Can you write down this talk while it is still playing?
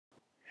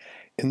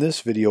In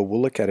this video,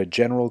 we'll look at a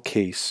general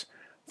case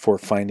for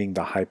finding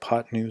the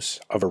hypotenuse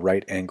of a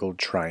right-angled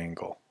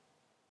triangle.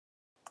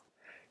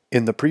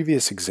 In the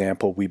previous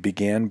example, we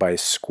began by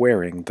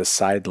squaring the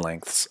side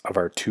lengths of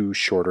our two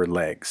shorter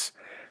legs.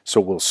 So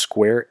we'll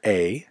square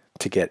a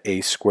to get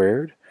a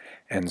squared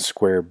and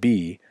square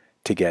b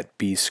to get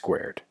b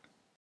squared.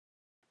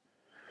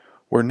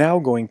 We're now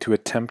going to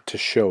attempt to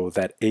show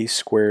that a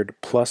squared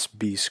plus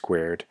b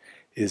squared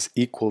is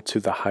equal to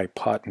the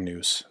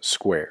hypotenuse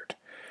squared.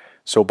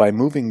 So by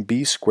moving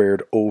b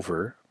squared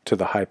over to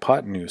the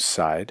hypotenuse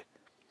side,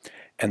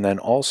 and then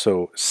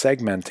also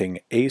segmenting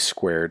a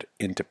squared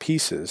into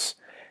pieces,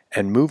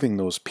 and moving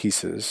those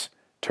pieces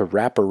to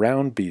wrap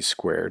around b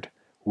squared,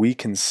 we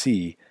can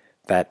see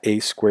that a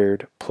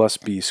squared plus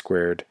b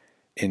squared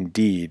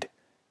indeed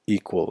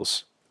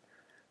equals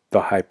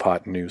the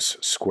hypotenuse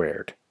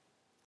squared.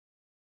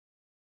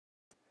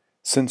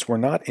 Since we're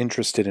not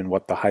interested in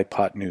what the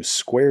hypotenuse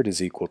squared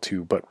is equal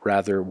to, but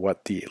rather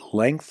what the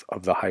length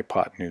of the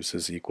hypotenuse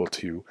is equal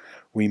to,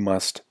 we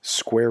must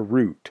square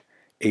root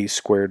a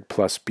squared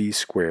plus b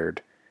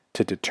squared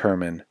to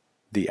determine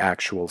the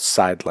actual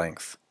side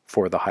length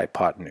for the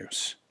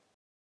hypotenuse.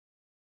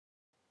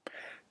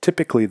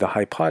 Typically, the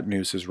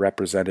hypotenuse is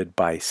represented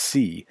by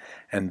c,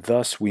 and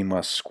thus we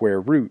must square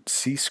root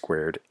c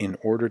squared in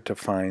order to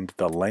find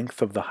the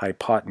length of the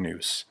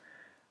hypotenuse,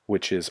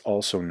 which is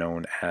also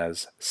known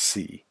as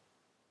c.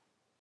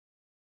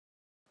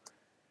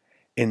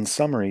 In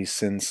summary,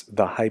 since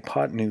the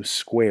hypotenuse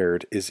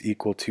squared is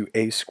equal to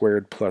a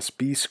squared plus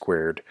b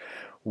squared,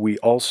 we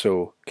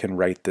also can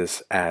write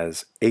this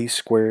as a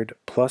squared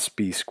plus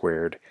b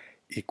squared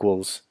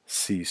equals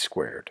c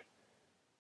squared.